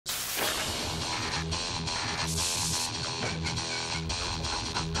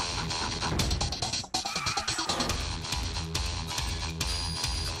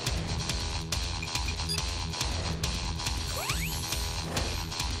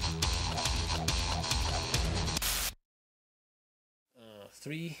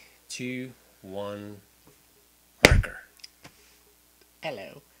Three, two, one, marker.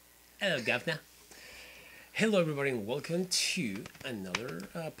 Hello. Hello, Governor. Hello, everybody, and welcome to another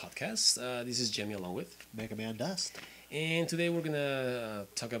podcast. This is Jamie along with, Mega Man Dust. and today we're gonna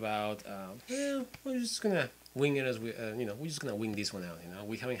talk about. We're just gonna wing it as we're just gonna wing this one out.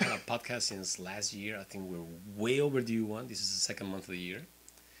 We haven't had a podcast since last year. I think we're way overdue one. This is the second month of the year,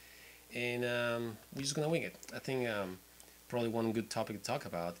 and we're just gonna wing it. I think probably one good topic to talk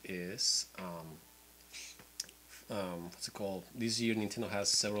about is what's it called? This year, Nintendo has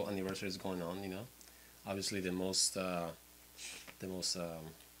several anniversaries going on. Obviously the most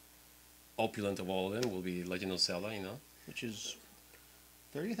opulent of all of them will be Legend of Zelda. Which is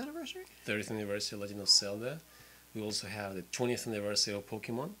 30th anniversary? 30th anniversary of Legend of Zelda. We also have the 20th anniversary of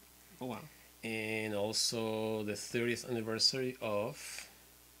Pokemon, Oh, wow. and also the 30th anniversary of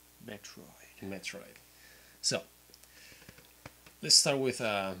Metroid. So let's start with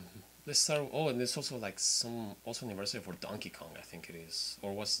Oh, and there's also like some also anniversary for Donkey Kong. I think it is,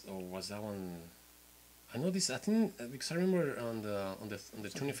 or was that one? I know this. I think because I remember on the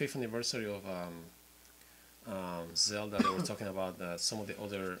 25th anniversary of Zelda, they were talking about some of the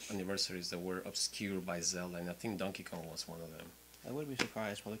other anniversaries that were obscured by Zelda, and I think Donkey Kong was one of them. I wouldn't be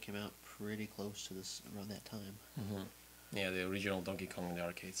surprised. Probably came out pretty close to this around that time. Yeah, the original Donkey Kong in the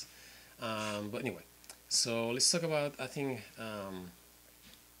arcades. But anyway, so let's talk about. I think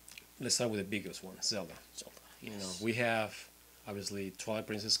let's start with the biggest one, Zelda. Yes. We have obviously Twilight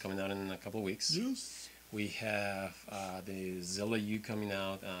Princess coming out in a couple of weeks. Yes. We have the Zelda U coming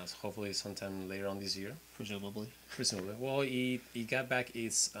out hopefully sometime later on this year. Presumably. Well, it got back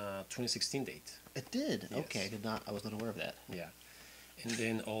its 2016 date. It did. Yes. Okay. I was not aware of that. Yeah. And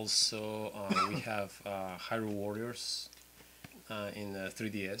then also we have Hyrule Warriors in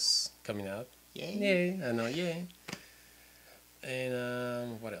 3DS coming out. Yay. Yay! I know, yay.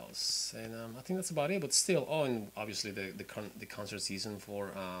 And what else? And I think that's about it. But still, and obviously the concert season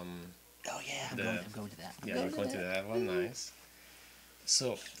for Oh yeah. I'm going to that. yeah, you're going to that one. Nice.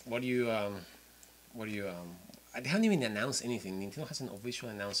 So, what do you they haven't even announced anything. Nintendo hasn't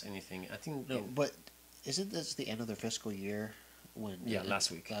officially announced anything. I think No, but isn't this the end of their fiscal year? When last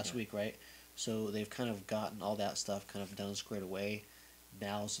week. Last week, right? So they've kind of gotten all that stuff kind of done, squared away.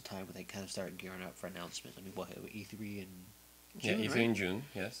 Now's the time when they kind of start gearing up for announcements. I mean, what, E3 in June, E3 right? in June.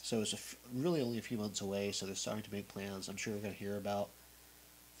 Yes. So it's really only a few months away, so they're starting to make plans. I'm sure we're going to hear about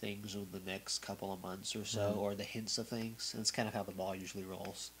things in the next couple of months or so, or the hints of things. And it's kind of how the ball usually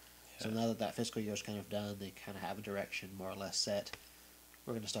rolls. So Yeah. now that that fiscal year is kind of done, they kind of have a direction more or less set.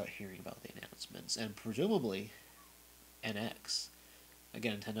 We're going to start hearing about the announcements. And presumably, NX.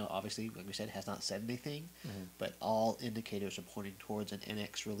 Again, Nintendo, obviously, like we said, has not said anything, but all indicators are pointing towards an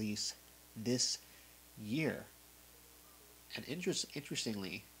NX release this year. And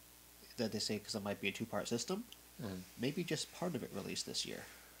interestingly, that they say because it might be a two-part system, maybe just part of it released this year,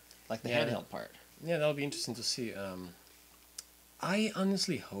 like the handheld part. Yeah, that'll be interesting to see. I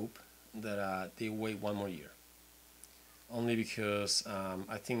honestly hope that they wait one more year. Only because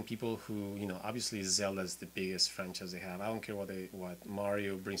I think people who obviously Zelda is the biggest franchise they have. I don't care what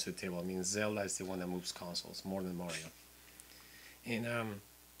Mario brings to the table. I mean, Zelda is the one that moves consoles more than Mario. And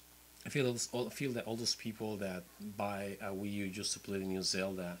I feel that all those people that buy a Wii U just to play the new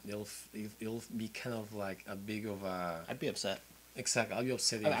Zelda, it'll be kind of like a big of a. I'd be upset. Exactly, I'll be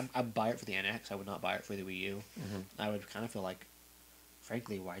upset. I'd buy it for the NX. I would not buy it for the Wii U. I would kind of feel like,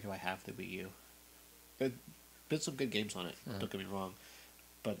 frankly, why do I have the Wii U? There's been some good games on it. Don't get me wrong,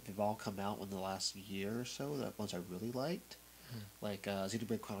 but they've all come out in the last year or so. That ones I really liked, like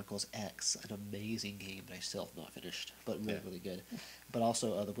Xenoblade Chronicles X, an amazing game that I still have not finished, but really good. But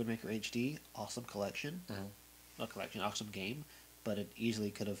also the Wind Waker HD, awesome collection, not collection, awesome game, but it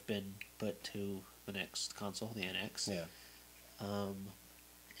easily could have been put to the next console, the NX. Yeah. And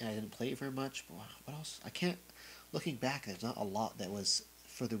I didn't play it very much. But what else? I can't. Looking back, there's not a lot that was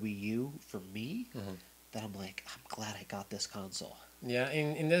for the Wii U for me. That I'm like, I'm glad I got this console. Yeah,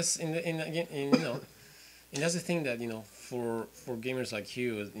 and that's and that's the thing that for gamers like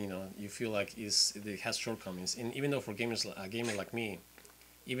you, you feel like it has shortcomings, and even though for a gamer like me,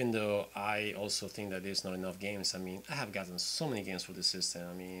 even though I also think that there's not enough games. I mean, I have gotten so many games for the system.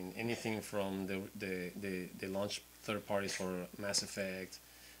 I mean, anything from the launch third parties for Mass Effect,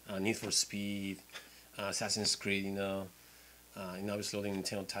 Need for Speed, Assassin's Creed, and obviously all the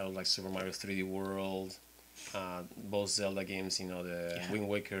Nintendo titles like Super Mario 3D World, both Zelda games, the Wind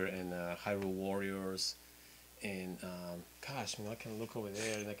Waker and Hyrule Warriors, and gosh, I can look over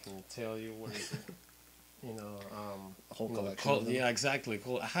there and I can tell you where is it. A whole collection. Yeah, exactly.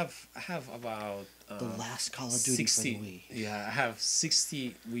 Cool. I have about the last Call of Duty 60. for the Wii. Yeah, I have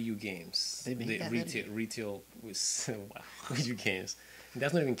 60 Wii U games. They made that retail with Wii U games. And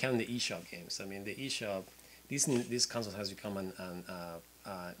that's not even counting the eShop games. I mean, the eShop, this console has become an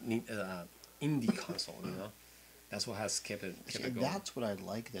indie console. You know, that's what has kept it going. That's what I'd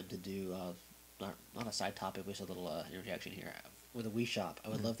like them to do. Not a side topic, but just a little interjection here. With a Wii Shop, I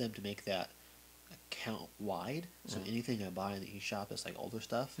would love them to make that account wide, so anything I buy in the eShop that's like older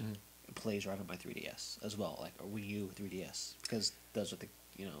stuff, it plays right on my 3DS as well, like a Wii U 3DS, because those are the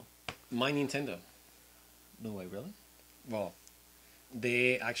My Nintendo. No way, really? Well,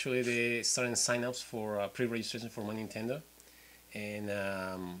 they started sign-ups for pre-registration for My Nintendo, and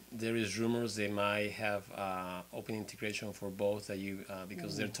there is rumors they might have open integration for both that you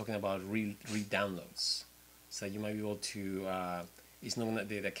because they're talking about re-downloads, so you might be able to. It's not gonna,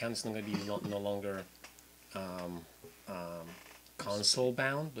 the account is not going to be no longer console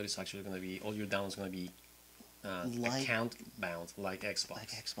bound, but it's actually going to be all your downloads going to be account bound like Xbox. Like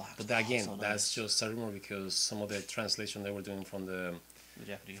Xbox. But again, so that's nice. just a rumor because some of the translation they were doing from the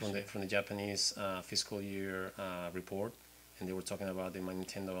Japanese fiscal year report, and they were talking about my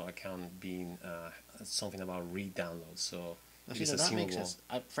Nintendo account being something about re-download. So that makes sense.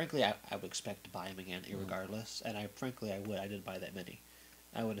 Frankly, I would expect to buy them again, regardless. And I would. I didn't buy that many.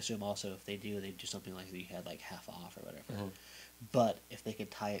 I would assume also if they do, they'd do something like you had like half off or whatever. But if they could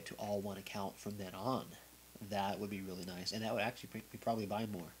tie it to all one account from then on, that would be really nice, and that would actually be probably buy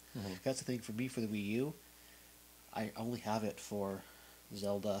more. That's the thing for me for the Wii U. I only have it for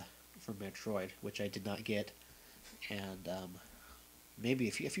Zelda, for Metroid, which I did not get, and maybe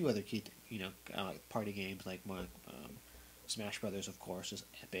a few other key, party games like Smash Brothers, of course, is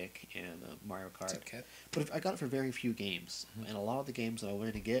epic, and Mario Kart. Okay. But I got it for very few games, and a lot of the games that I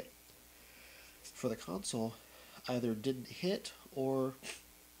wanted to get for the console either didn't hit or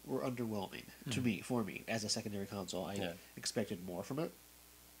were underwhelming for me as a secondary console. I expected more from it,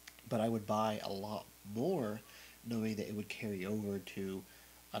 but I would buy a lot more, knowing that it would carry over to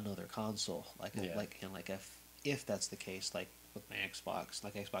another console. If that's the case, like with my Xbox,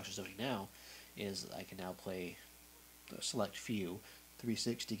 like Xbox is doing now, is I can now play a select few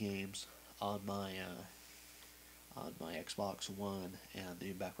 360 games on my Xbox One, and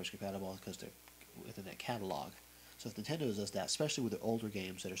they're backwards compatible because they're within that catalog. So if Nintendo does that, especially with the older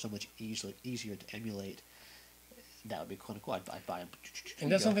games that are so much easier to emulate, that would be kind of cool. I'd buy them.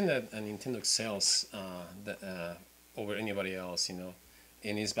 And that's something that Nintendo excels over anybody else, and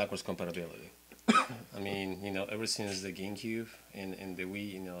is backwards compatibility. I mean, ever since the GameCube and the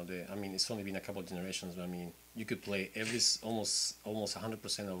Wii, it's only been a couple of generations, but I mean, you could play almost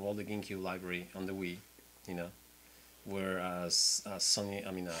 100% of all the GameCube library on the Wii, whereas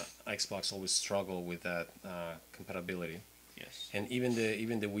Xbox always struggled with that compatibility. Yes. And even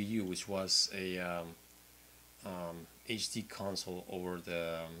the Wii U, which was a HD console over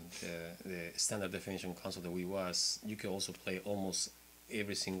the standard definition console the Wii was, you could also play almost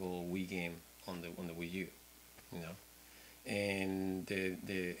every single Wii game on the Wii U, And the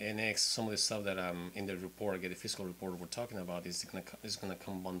NX, some of the stuff that in the report, the physical report we're talking about is gonna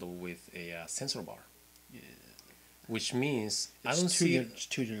come bundled with a sensor bar. Yeah. Which means it's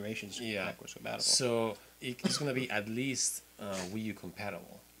two generations backwards compatible. So it's gonna be at least Wii U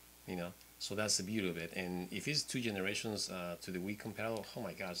compatible, So that's the beauty of it. And if it's 2 generations to the Wii compatible, oh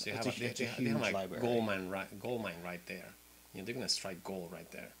my gosh, they have like gold mine right there. They're gonna strike gold right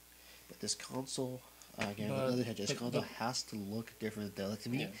there. But this console, this console has to look different though. Like, to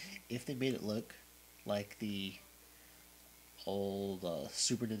me, if they made it look like the old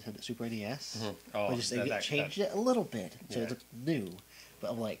Super NES, changed it a little bit so it looks new.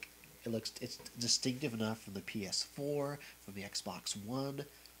 But I'm like, it's distinctive enough from the PS4, from the Xbox One,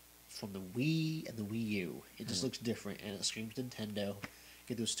 from the Wii and the Wii U. It just looks different, and it screams Nintendo.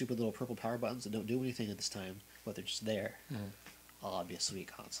 Get those stupid little purple power buttons that don't do anything at this time, but they're just there. Oh, it'd be a sweet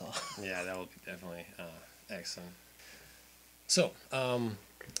console. Yeah, that would be definitely excellent. So,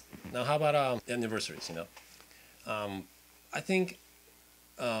 now how about Anniversaries, I think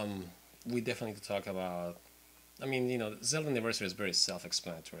we definitely need to talk about, Zelda Anniversary is very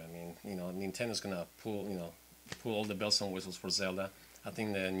self-explanatory. Nintendo's going to pull all the bells and whistles for Zelda. I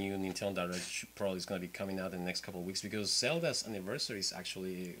think the new Nintendo Direct probably is going to be coming out in the next couple of weeks because Zelda's anniversary is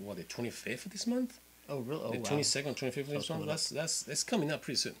actually, the 25th of this month? Oh, really? Oh, the 22nd, 25th of this month? That's coming up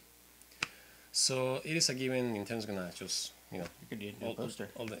pretty soon. So it is a given. Nintendo's going to just, You could do a poster.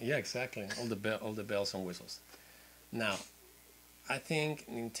 Exactly. All the bells and whistles. Now, I think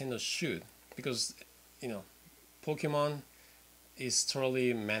Nintendo should, because, Pokemon is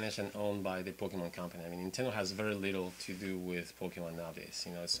totally managed and owned by the Pokemon company. I mean, Nintendo has very little to do with Pokemon nowadays.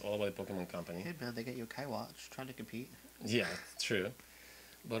 You know, it's all about the Pokemon company. Hey man, they get you a Kai Watch trying to compete. Yeah, true.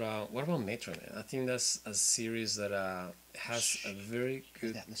 But what about Metroid, man? I think that's a series that has a very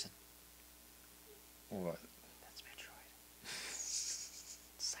good. That, listen. What? That's Metroid.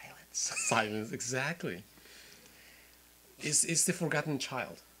 Silence. Silence, exactly. It's the forgotten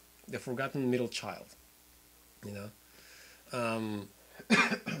child, the forgotten middle child. You know,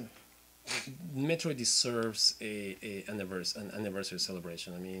 Metroid deserves an anniversary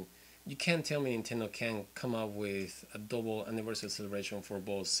celebration. I mean, you can't tell me Nintendo can come up with a double anniversary celebration for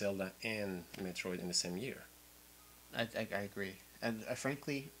both Zelda and Metroid in the same year. I agree. And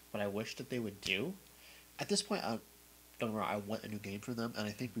frankly, what I wish that they would do, at this point, don't get me wrong, I want a new game from them, and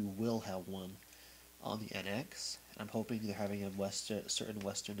I think we will have one on the NX. And I'm hoping they're having a certain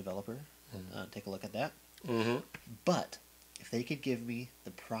Western developer take a look at that. Mm-hmm. But if they could give me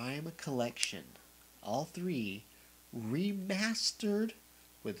the Prime Collection, all three, remastered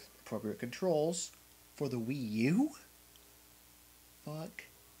with appropriate controls for the Wii U, fuck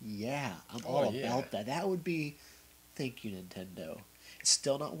yeah, I'm all about that. That would be, thank you Nintendo. It's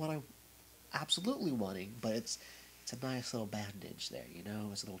still not what I'm absolutely wanting, but it's a nice little bandage there, you know,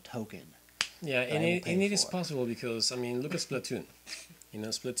 it's a little token. Yeah, and it is possible because, I mean, look at Splatoon. You know,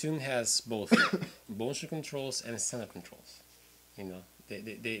 Splatoon has both motion controls and standard controls. You know,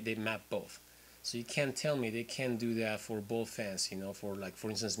 they map both. So you can't tell me they can't do that for both fans. You know, for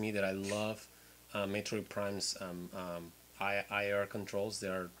instance, me that I love Metroid Prime's IR controls. They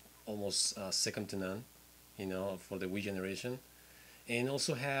are almost second to none. You know, for the Wii generation. And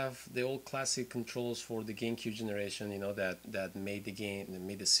also have the old classic controls for the GameCube generation, you know, that made the game, that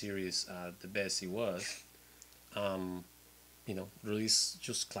made the series the best it was. You know, release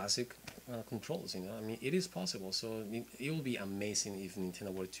just classic controls, you know. I mean, it is possible. So it would be amazing if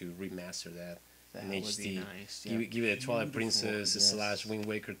Nintendo were to remaster that in HD. Would be nice. Yeah, give it a Twilight Princess yes. / Wind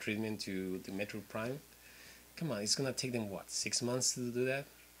Waker treatment to the Metroid Prime. Come on, it's gonna take them what, 6 months to do that?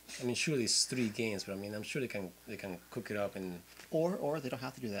 I mean, surely it's 3 games, but I mean, I'm sure they can cook it up and. Or they don't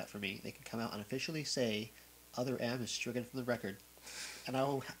have to do that for me. They can come out and officially say, "Other M is stricken from the record," and I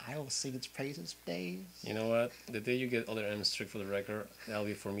will sing its praises for days. You know what? The day you get Other M strict for the record, that'll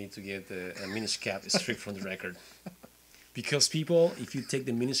be for me to get the Minish Cap strict from the record. Because people, if you take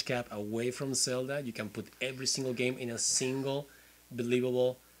the Minish Cap away from Zelda, you can put every single game in a single,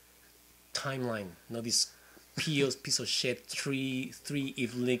 believable timeline. Not this piece of shit. Three.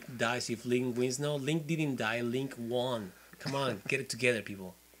 If Link dies, if Link wins. No, Link didn't die. Link won. Come on, get it together,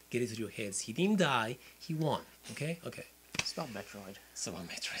 people. Get it to your heads. He didn't die. He won. Okay. It's about Metroid. It's about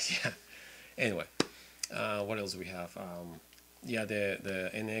Metroid. Yeah. Anyway, what else do we have? Yeah, the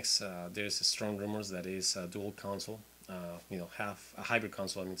NX. There's strong rumors that is a dual console. You know, half a hybrid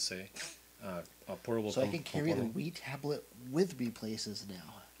console. I mean to say, a portable. So I can carry the Wii tablet with me places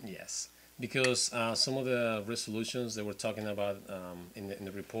now. Yes, because some of the resolutions they were talking about in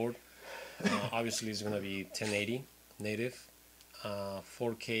the report, obviously it's going to be 1080 native,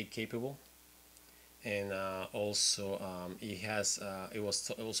 4K capable, and also it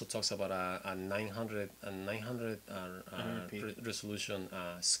also talks about a 900 resolution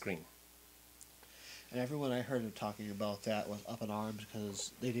screen. And everyone I heard talking about that was up in arms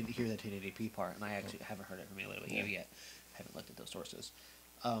because they didn't hear the 1080p part, and I actually haven't heard it from you yet. I haven't looked at those sources.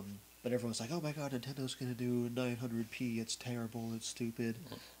 But everyone's like, "Oh my God, Nintendo's gonna do 900p. It's terrible. It's stupid."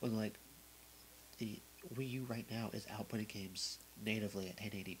 When like the Wii U right now is outputting games natively at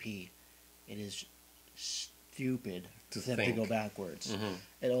 1080p. It is stupid for them to go backwards. Mm-hmm.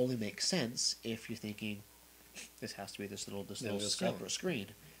 It only makes sense if you're thinking this has to be this little separate screen,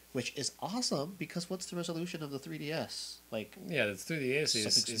 which is awesome because what's the resolution of the 3DS? Like, yeah, the 3DS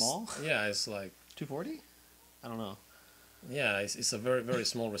is small. Yeah, it's like 240. I don't know. Yeah, it's a very very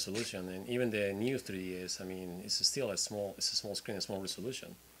small resolution, and even the new 3DS, I mean, it's still a small screen, a small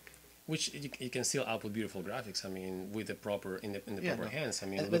resolution, which you can still output beautiful graphics. I mean, with the proper proper hands. I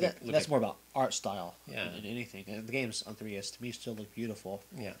mean, that's more about art style than anything. And the games on 3DS to me still look beautiful.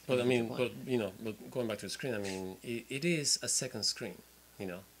 Yeah, but I mean, but going back to the screen, I mean, it is a second screen, you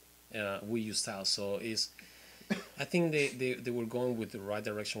know, Wii U style. So I think they were going with the right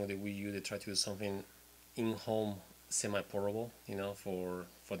direction with the Wii U. They tried to do something in-home, semi-portable, you know, for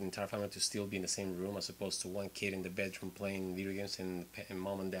the entire family to still be in the same room, as opposed to one kid in the bedroom playing video games and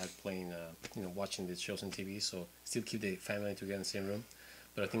mom and dad playing, watching the shows on TV. So still keep the family together in the same room.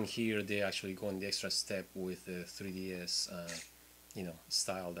 But I think here they actually go in the extra step with the 3DS,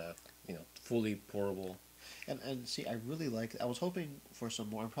 style that, fully portable. And see, I really like. I was hoping for some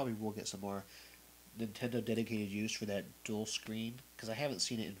more. I probably will get some more Nintendo dedicated use for that dual screen? Because I haven't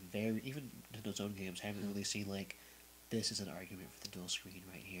seen it in even Nintendo's own games. I haven't really seen like this is an argument for the dual screen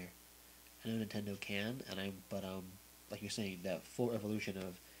right here. I know Nintendo can, but like you're saying, that full evolution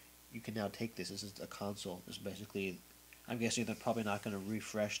of you can now take this. This is a console. It's basically, I'm guessing they're probably not going to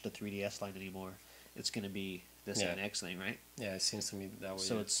refresh the 3DS line anymore. It's going to be this Yeah. NX thing, right? Yeah, it seems to me that way.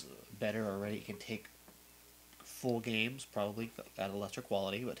 So yeah. it's better already. It can take full games, probably at a lesser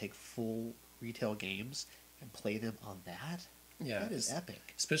quality, but take full retail games and play them on that. Yeah, That is epic.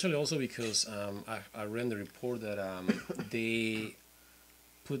 especially also because I read in the report that they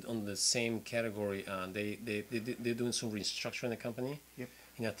put on the same category. They're doing some restructuring in the company. Yep.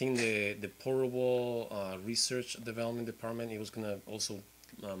 And I think the portable research development department, it was gonna also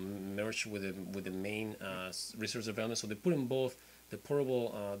merge with the main research development. So they put in both the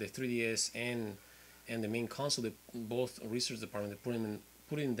portable, the 3DS and the main console. Both research department, they're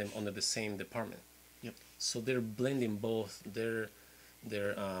putting them under the same department. Yep. So they're blending both their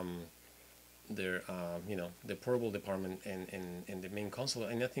the portable department and the main console.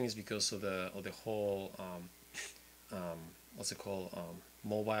 And I think it's because of the whole what's it called,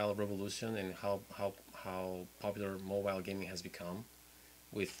 mobile revolution, and how popular mobile gaming has become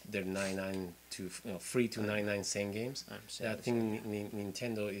with their 99 to free to 99 cent games. I think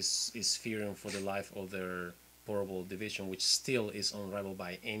Nintendo is fearing for the life of their portable division, which still is unrivaled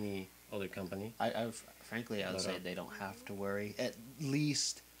by any other company. Frankly, I would say they don't have to worry, at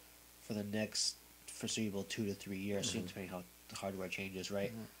least for the next foreseeable 2 to 3 years, depending how the hardware changes,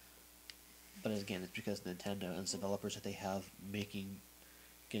 right? But again, it's because Nintendo and its developers that they have making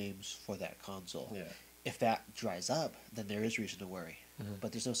games for that console. Yeah. If that dries up, then there is reason to worry.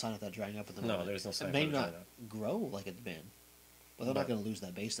 But there's no sign of that drying up at the moment. No, there's no sign It of may that not drying up. grow like it's been, but they're not going to lose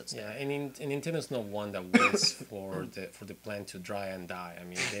that base that's Yeah, there. and Nintendo's not one that waits for the plant to dry and die. I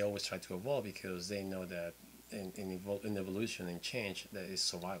mean, they always try to evolve because they know that in evolution and change, that is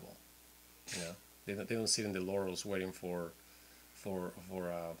survival. You know, they don't sit in the laurels waiting for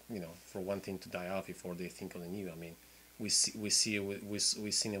one thing to die off before they think of the new. I mean, we've seen it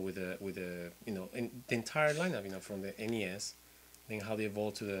with the in the entire lineup, from the NES, then how they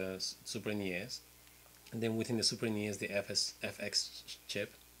evolved to the Super NES, and then within the Super NES the FX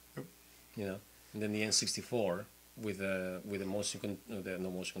chip, and then the N64 with the motion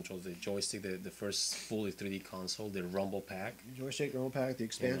controls, the joystick, the first fully 3D console, the Rumble Pack, Joystick, Rumble Pack, the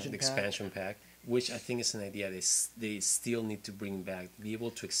expansion the pack. expansion pack, which I think is an idea they still need to bring back, be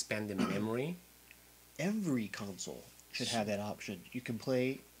able to expand the memory. Every console should have that option. You can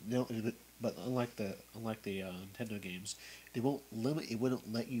play but unlike the Nintendo games, they wouldn't limit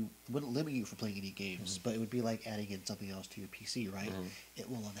you from playing any games. But it would be like adding in something else to your PC, right? It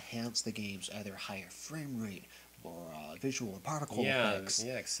will enhance the games, either higher frame rate or visual and particle effects.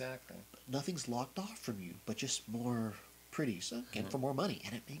 Yeah, exactly. Nothing's locked off from you, but just more pretty. So again, for more money,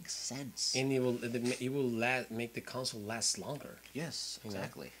 and it makes sense. And it will make the console last longer. Yes,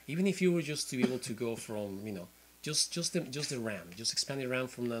 exactly. Even if you were just to be able to go from just the RAM, just expand the RAM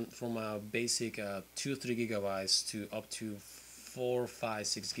from a basic 2-3 gigabytes to up to 4, 5,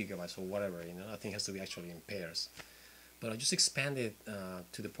 6 gigabytes or whatever. I think it has to be actually in pairs. But I just expand it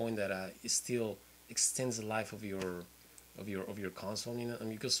to the point that it still extends the life of your console.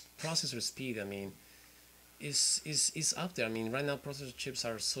 Because processor speed, I mean, is up there. I mean, right now processor chips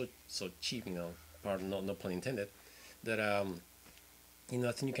are so cheap. No pun intended. That I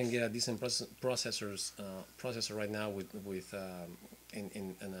think you can get a decent processor right now with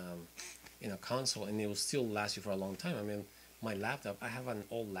in a console, and it will still last you for a long time. I mean, my laptop, I have an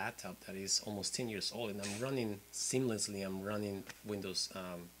old laptop that is almost 10 years old, and I'm running seamlessly. I'm running Windows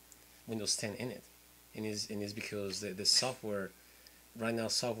 10 in it, and it's because the software right now,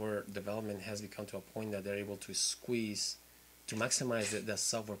 software development has become to a point that they're able to maximize the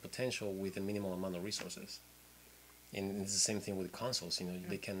software potential with a minimal amount of resources. And it's the same thing with consoles.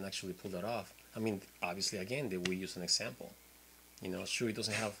 They can actually pull that off. I mean, obviously, again, the Wii U is an example. Sure, it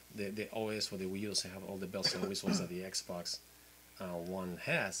doesn't have the OS for the Wii U doesn't have all the bells and whistles that the Xbox One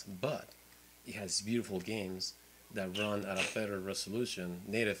has, but it has beautiful games that run at a better resolution,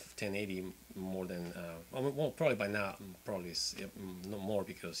 native 1080 more than probably by now it's no more,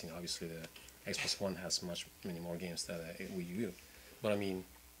 because obviously the Xbox One has many more games than the Wii U. But I mean,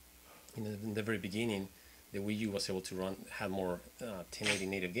 in the very beginning, the Wii U was able to had more 1080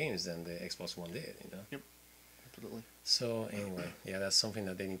 native games than the Xbox One did. Yep, absolutely. So anyway, yeah, that's something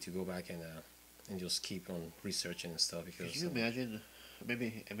that they need to go back and just keep on researching and stuff. Because could you imagine?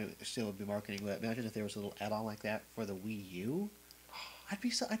 Maybe it still would be marketing, but imagine if there was a little add-on like that for the Wii U. I'd be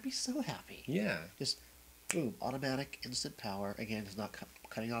so happy. Yeah. Just boom, automatic instant power. Again, it's not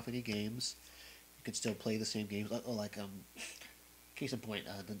cutting off any games. You can still play the same games. Like case in point,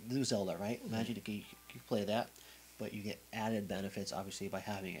 the new Zelda, right? Imagine you play that, but you get added benefits obviously by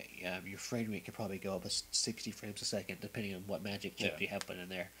having it. Your frame rate could probably go up to 60 frames a second, depending on what magic chip you have put in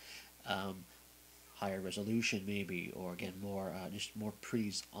there. Higher resolution maybe, or again more just more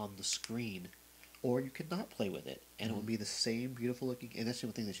pretties on the screen, or you could not play with it and it will be the same beautiful looking. And that's the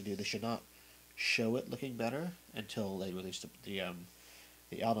thing they should do. They should not show it looking better until they release the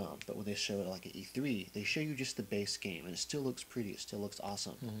add-on. But when they show it like at E3, they show you just the base game and it still looks pretty. It still looks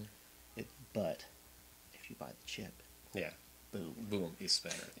awesome. But if you buy the chip, boom, it's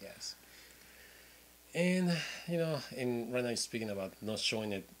better. Yes. And and right now you're speaking about not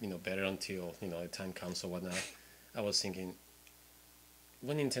showing it, better until the time comes or whatnot. I was thinking,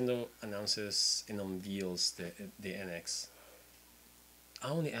 when Nintendo announces and unveils the NX, I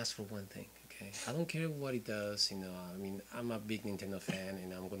only ask for one thing. Okay, I don't care what it does. I mean, I'm a big Nintendo fan,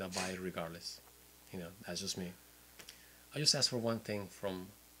 and I'm gonna buy it regardless. That's just me. I just ask for one thing from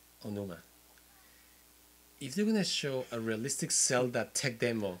Onuma. If they're gonna show a realistic Zelda tech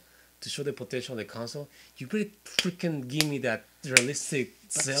demo to show the potential of the console, you better freaking give me that realistic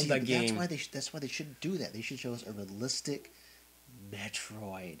Zelda game. That's why they shouldn't do that. They should show us a realistic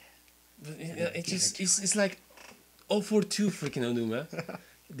Metroid. It's like 042 freaking Onuma.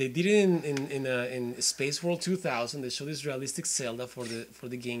 They did it in Space World 2000. They showed this realistic Zelda for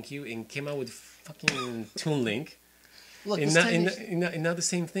the GameCube and came out with fucking Toon Link. Look, and not the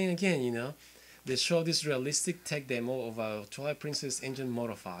same thing again. They showed this realistic tech demo of Twilight Princess Engine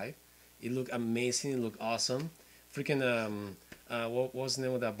Moto 5. It looked amazing. It looked awesome. Freaking what was the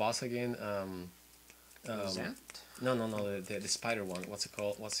name of that boss again? Zant? No, the spider one. What's it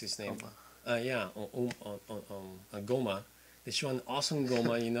called? What's his name? Goma. They show an awesome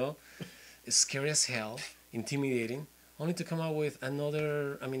Goma. It's scary as hell, intimidating. Only to come out with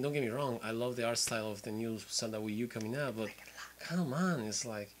another. I mean, don't get me wrong. I love the art style of the new Zelda Wii U coming out, but come on, it's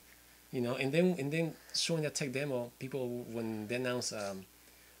like, and then showing that tech demo, people when they announced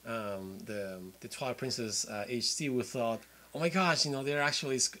the Twilight Princess HD, we thought, oh my gosh, they're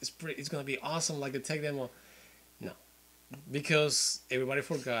actually it's gonna be awesome like the tech demo. No, because everybody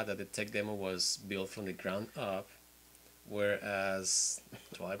forgot that the tech demo was built from the ground up, whereas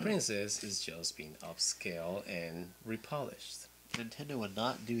Twilight Princess is just being upscale and repolished. Nintendo would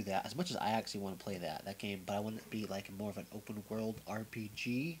not do that. As much as I actually want to play that game, but I want it to be like more of an open world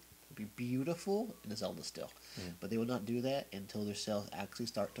RPG. It'd be beautiful in a Zelda still, but they would not do that until their sales actually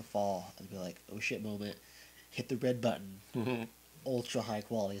start to fall and be like, oh shit moment, hit the red button, ultra high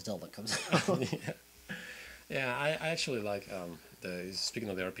quality Zelda comes out. Yeah, I actually like speaking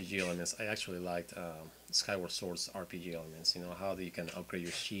of the RPG elements, I actually liked Skyward Sword's RPG elements. How you can upgrade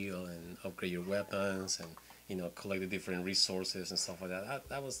your shield and upgrade your weapons and collect the different resources and stuff like that.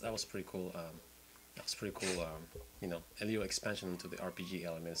 That was pretty cool. That was pretty cool. A little expansion into the RPG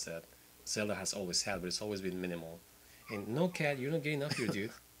elements that Zelda has always had, but it's always been minimal. And no, Cat, you're not getting up here,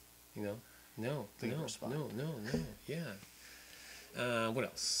 dude. No. Yeah. What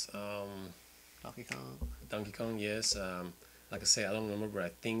else? Donkey Kong, yes. Like I say, I don't remember, but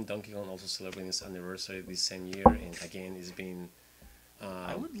I think Donkey Kong also celebrating its anniversary this same year, and again, it's been.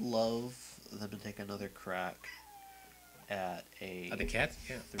 I would love them to take another crack at the Cat,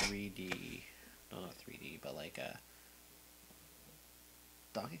 3D. No, not 3D, but like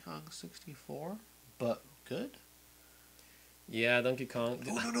Donkey Kong 64, but good. Yeah, Donkey Kong.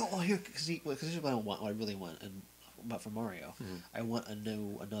 No. Oh, here, because this is what I want. What I really want, and but for Mario, I want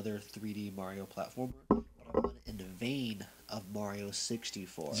another 3D Mario platformer, but I want it in the vein of Mario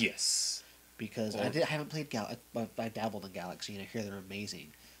 64. Yes. Because I haven't played I dabbled in Galaxy, and I hear they're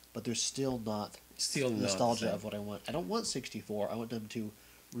amazing, but there's still not nostalgia of what I want. I don't want 64. I want them to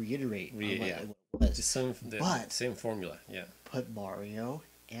reiterate what it was. The same formula, yeah. Put Mario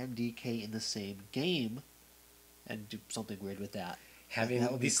and DK in the same game and do something weird with that.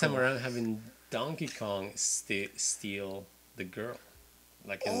 Time around, having Donkey Kong steal the girl.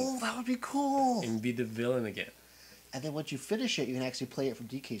 That would be cool! And be the villain again. And then once you finish it, you can actually play it from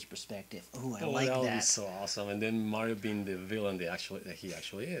DK's perspective. I like that. That would be so awesome. And then Mario being the villain that he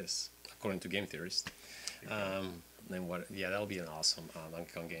actually is, according to game theorists. Then what? Yeah, that would be an awesome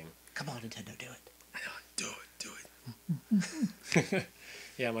Donkey Kong game. Come on, Nintendo, do it. I know, do it.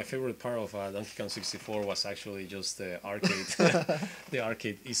 Yeah, my favorite part of Donkey Kong 64 was actually just the arcade, the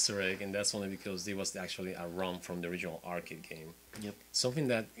arcade Easter egg, and that's only because it was actually a ROM from the original arcade game. Yep. Something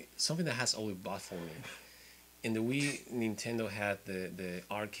that has always baffled me. In the Wii, Nintendo had the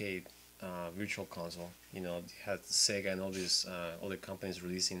arcade virtual console. Had Sega and all these other companies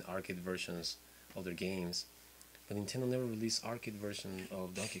releasing arcade versions of their games, but Nintendo never released arcade version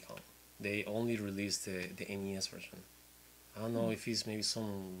of Donkey Kong. they only released the NES version. I don't know if it's maybe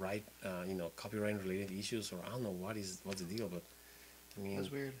some copyright related issues, or I don't know what's the deal, but I mean,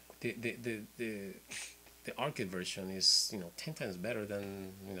 That's weird. The arcade version is 10 times better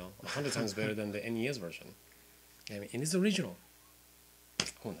than 100 times better than the NES version. I mean, and it's original.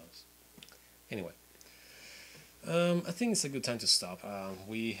 Who knows? Anyway, I think it's a good time to stop.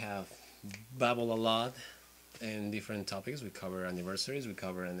 We have babbled a lot and different topics. We cover anniversaries, we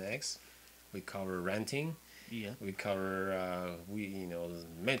cover NX, we cover ranting, Yeah. we cover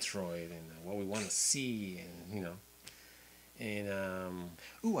Metroid and what we want to see, and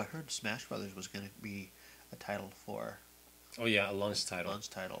Ooh, I heard Smash Brothers was going to be a title for oh yeah, a launch title. launch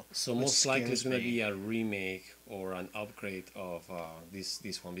title. So which most likely it's scares gonna me, be a remake or an upgrade of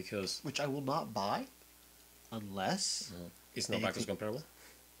this one, because which I will not buy unless it's not Anything- backwards comparable.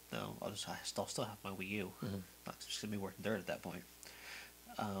 no, I'll still have my Wii U. It's just gonna be worth dirt at that point.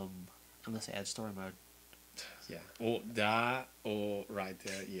 Unless I add story mode. Yeah. Oh, that. Oh, right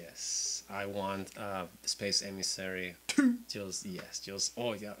there. Yes. I want Space Emissary. Just.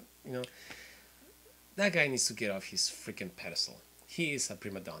 Oh, yeah. That guy needs to get off his freaking pedestal. He is a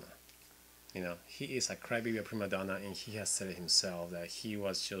prima donna. He is a crybaby prima donna, and he has said it himself that he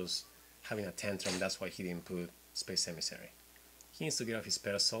was just having a tantrum. That's why he didn't put Space Emissary. He needs to get off his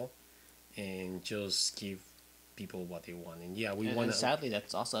pedestal and just give people what they want. And yeah, we And want. sadly,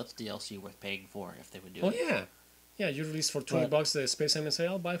 that's DLC worth paying for if they would do Oh it. yeah, yeah. You release for $20 the Space Emissary.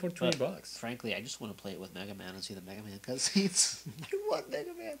 I'll buy for $20. Frankly, I just want to play it with Mega Man and see the Mega Man cutscenes. I want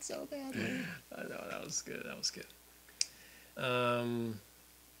Mega Man so badly. I know, that was good. That was good.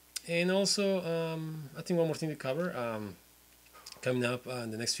 And also, I think one more thing to cover. Coming up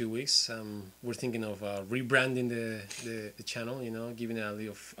in the next few weeks, we're thinking of rebranding the channel. Giving it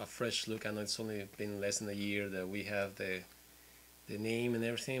a fresh look. I know it's only been less than a year that we have the name and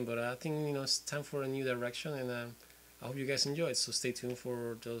everything, but I think it's time for a new direction, and I hope you guys enjoy it. So stay tuned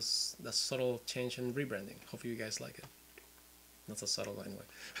for that subtle change and rebranding. Hope you guys like it. Not so subtle anyway.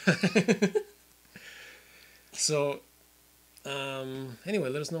 So anyway,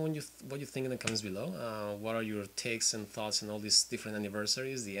 let us know what you think in the comments below. What are your takes and thoughts on all these different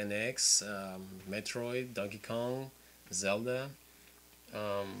anniversaries? The NX, Metroid, Donkey Kong, Zelda.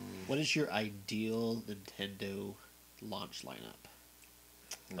 What is your ideal Nintendo launch lineup?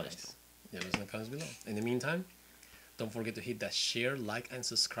 Nice. Yeah, let us know in the comments below. In the meantime, don't forget to hit that share, like, and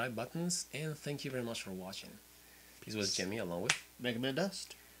subscribe buttons. And thank you very much for watching. This was Jimmy along with Mega Man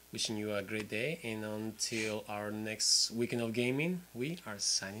Dust. wishing you a great day. And until our next weekend of gaming, we are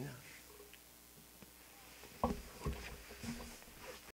signing out.